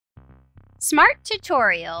Smart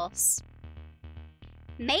tutorials.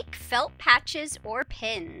 Make felt patches or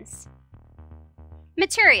pins.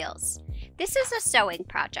 Materials. This is a sewing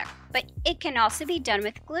project, but it can also be done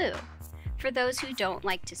with glue. For those who don't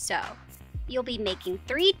like to sew, you'll be making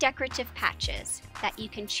 3 decorative patches that you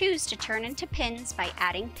can choose to turn into pins by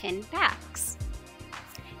adding pin backs.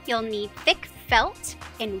 You'll need thick felt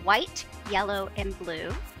in white, yellow, and blue,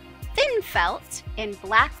 thin felt in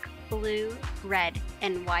black, blue, red,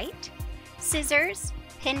 and white, scissors,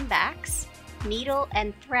 pin backs, needle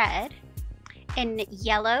and thread in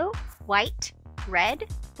yellow, white, red,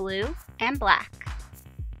 blue, and black.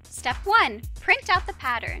 Step 1. Print out the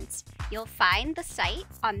patterns. You'll find the site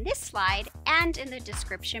on this slide and in the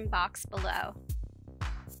description box below.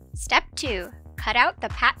 Step 2. Cut out the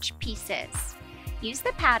patch pieces. Use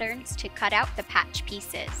the patterns to cut out the patch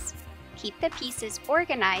pieces. Keep the pieces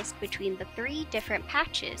organized between the 3 different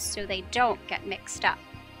patches so they don't get mixed up.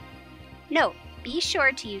 Note, be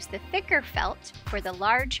sure to use the thicker felt for the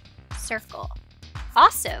large circle.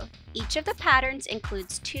 Also, each of the patterns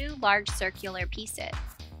includes 2 large circular pieces.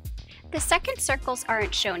 The second circles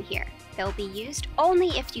aren't shown here. They'll be used only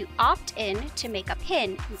if you opt in to make a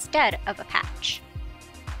pin instead of a patch.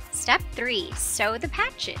 Step 3. Sew the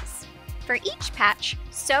patches. For each patch,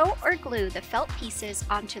 sew or glue the felt pieces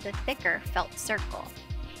onto the thicker felt circle.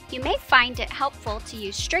 You may find it helpful to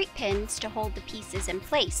use straight pins to hold the pieces in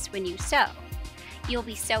place when you sew. You'll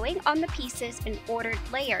be sewing on the pieces in ordered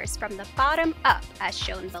layers from the bottom up as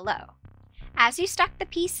shown below. As you stack the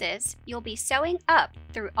pieces, you'll be sewing up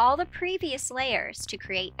through all the previous layers to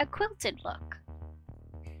create a quilted look.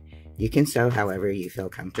 You can sew however you feel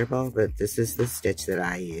comfortable, but this is the stitch that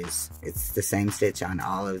I use. It's the same stitch on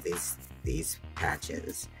all of these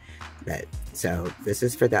patches. So this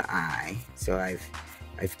is for the eye. So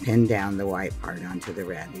I've pinned down the white part onto the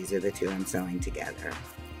red. These are the 2 I'm sewing together.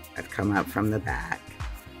 I've come up from the back.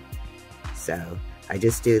 So I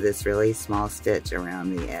just do this really small stitch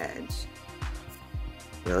around the edge.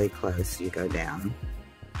 Really close, you go down.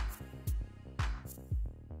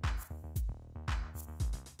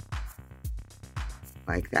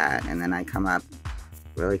 Like that, and then I come up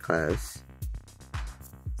really close.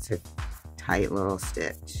 It's a tight little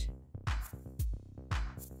stitch.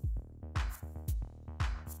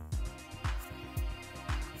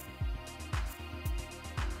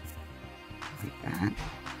 Like that.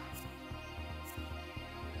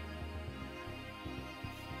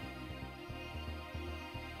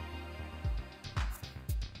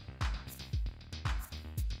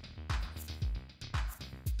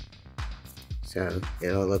 So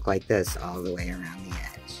it'll look like this all the way around the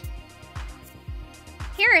edge.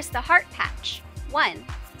 Here is the heart patch. 1.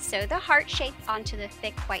 Sew the heart shape onto the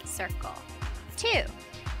thick white circle. 2.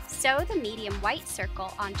 Sew the medium white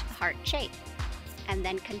circle onto the heart shape, and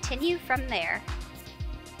then continue from there.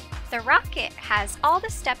 The rocket has all the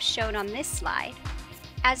steps shown on this slide.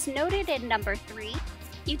 As noted in number 3,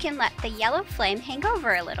 you can let the yellow flame hang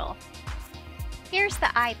over a little. Here's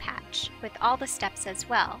the eye patch with all the steps as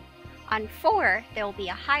well. On 4, there will be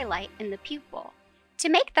a highlight in the pupil. To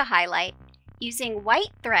make the highlight, using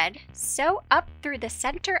white thread, sew up through the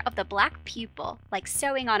center of the black pupil like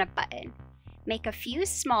sewing on a button. Make a few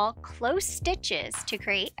small, close stitches to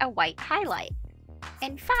create a white highlight.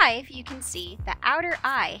 In 5, you can see the outer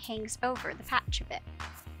eye hangs over the patch a bit.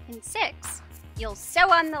 In 6, you'll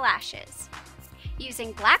sew on the lashes.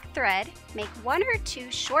 Using black thread, make 1 or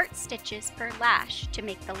 2 short stitches per lash to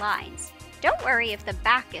make the lines. Don't worry if the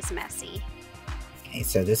back is messy. Okay,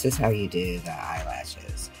 so this is how you do the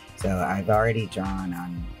eyelashes. So I've already drawn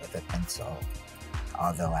on with a pencil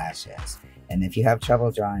all the lashes. And if you have trouble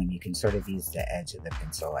drawing, you can sort of use the edge of the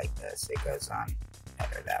pencil like this. It goes on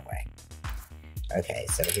better that way. Okay,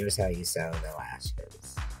 so here's how you sew the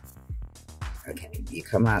lashes. Okay, you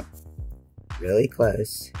come up really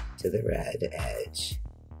close to the red edge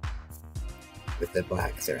with the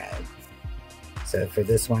black thread. So for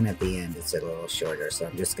this one at the end, it's a little shorter, so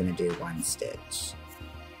I'm just going to do 1 stitch.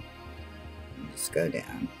 And just go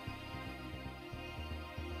down.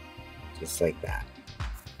 Just like that.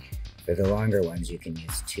 For the longer ones, you can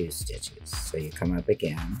use 2 stitches. So you come up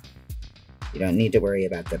again. You don't need to worry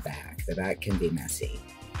about the back. The back can be messy.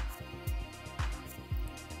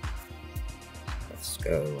 Let's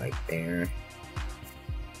go like there.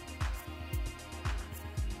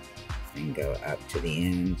 And go up to the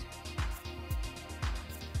end.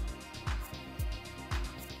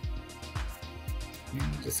 And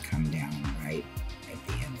you just come down right at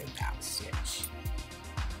the end of that stitch.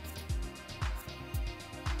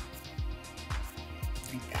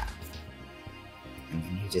 Like that. And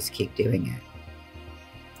then you just keep doing it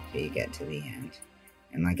till you get to the end.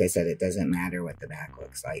 And like I said, it doesn't matter what the back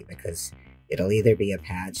looks like because it'll either be a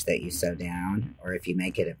patch that you sew down, or if you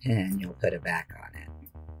make it a pin, you'll put a back on it.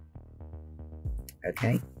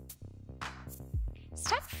 Okay?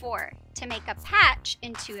 Step 4. To make a patch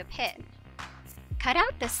into a pin. Cut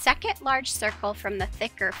out the second large circle from the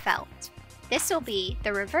thicker felt. This will be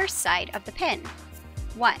the reverse side of the pin.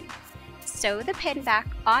 1. Sew the pin back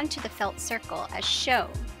onto the felt circle as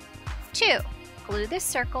shown. 2. Glue this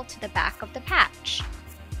circle to the back of the patch.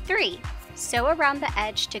 3. Sew around the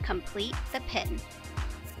edge to complete the pin.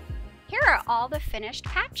 Here are all the finished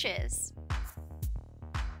patches.